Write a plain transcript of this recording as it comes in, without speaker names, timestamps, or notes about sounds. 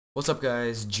What's up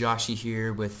guys, Joshy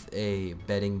here with a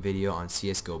betting video on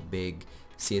CSGO. Big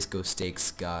CSGO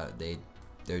stakes they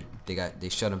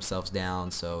shut themselves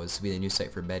down, so this will be the new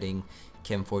site for betting.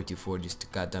 Chem424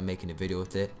 just got done making a video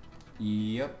with it.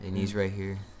 Yep. And he's right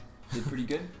here. Did pretty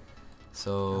good.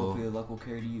 So hopefully the luck will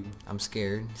carry to you. I'm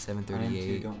scared. 738. I am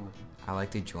too, don't worry. I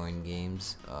like to join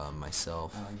games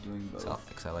myself. I like doing both.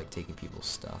 Because I like taking people's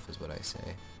stuff is what I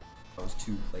say. I was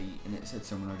too late and it said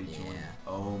someone already joined.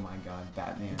 Oh my god,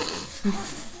 Batman.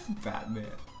 Batman.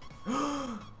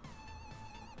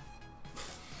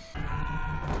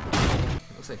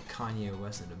 It looks like Kanye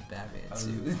West in a Batman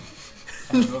suit.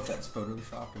 I don't know if that's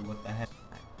photoshopped or what the heck.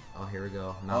 Oh, here we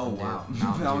go. Mountain Dew.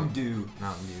 Mountain Dew.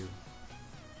 Mountain Dew.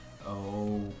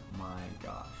 Oh my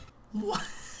gosh. What?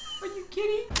 Are you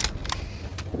kidding?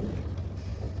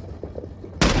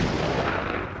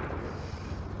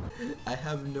 I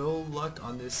have no luck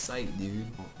on this site, dude.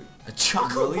 A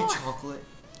chocolate really bar? Chocolate?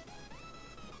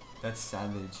 That's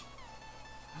savage.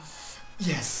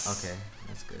 Yes! Okay,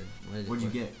 that's good. What'd you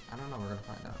get? I don't know, we're gonna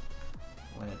find out.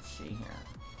 Let's see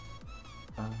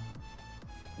here.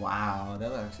 Wow, that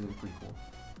would actually look pretty cool.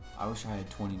 I wish I had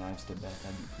 20 knives to bet,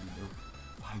 that'd be pretty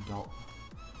dope. $5.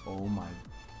 Oh my.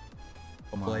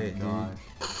 Oh my Play it, god.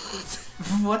 Dude.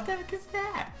 What the heck is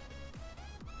that?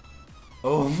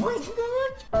 Oh my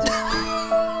god!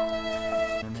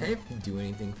 Can I do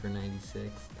anything for 96?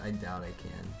 I doubt I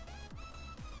can.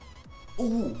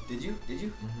 Oh, did you? Did you?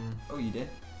 Mm-hmm. Oh, you did?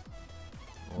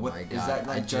 Oh what, my god. is that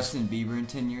like Justin Bieber in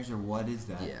 10 years or what is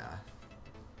that? Yeah.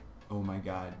 Oh my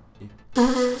god.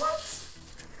 What?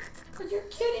 Are you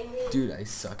kidding me? Dude, I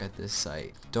suck at this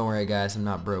site. Don't worry guys, I'm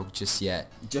not broke just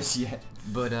yet. Just yet.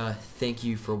 But thank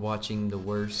you for watching the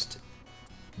worst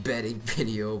betting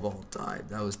video of all time.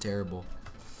 That was terrible.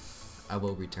 I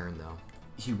will return though.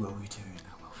 He will return.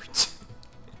 I will return.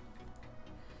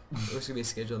 There's gonna be a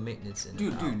scheduled maintenance in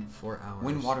dude, about 4 hours.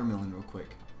 Win watermelon real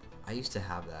quick. I used to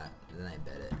have that, then I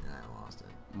bet it and I lost it.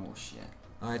 Oh shit.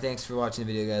 Alright, thanks for watching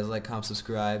the video guys. Like, comment,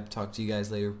 subscribe. Talk to you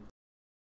guys later.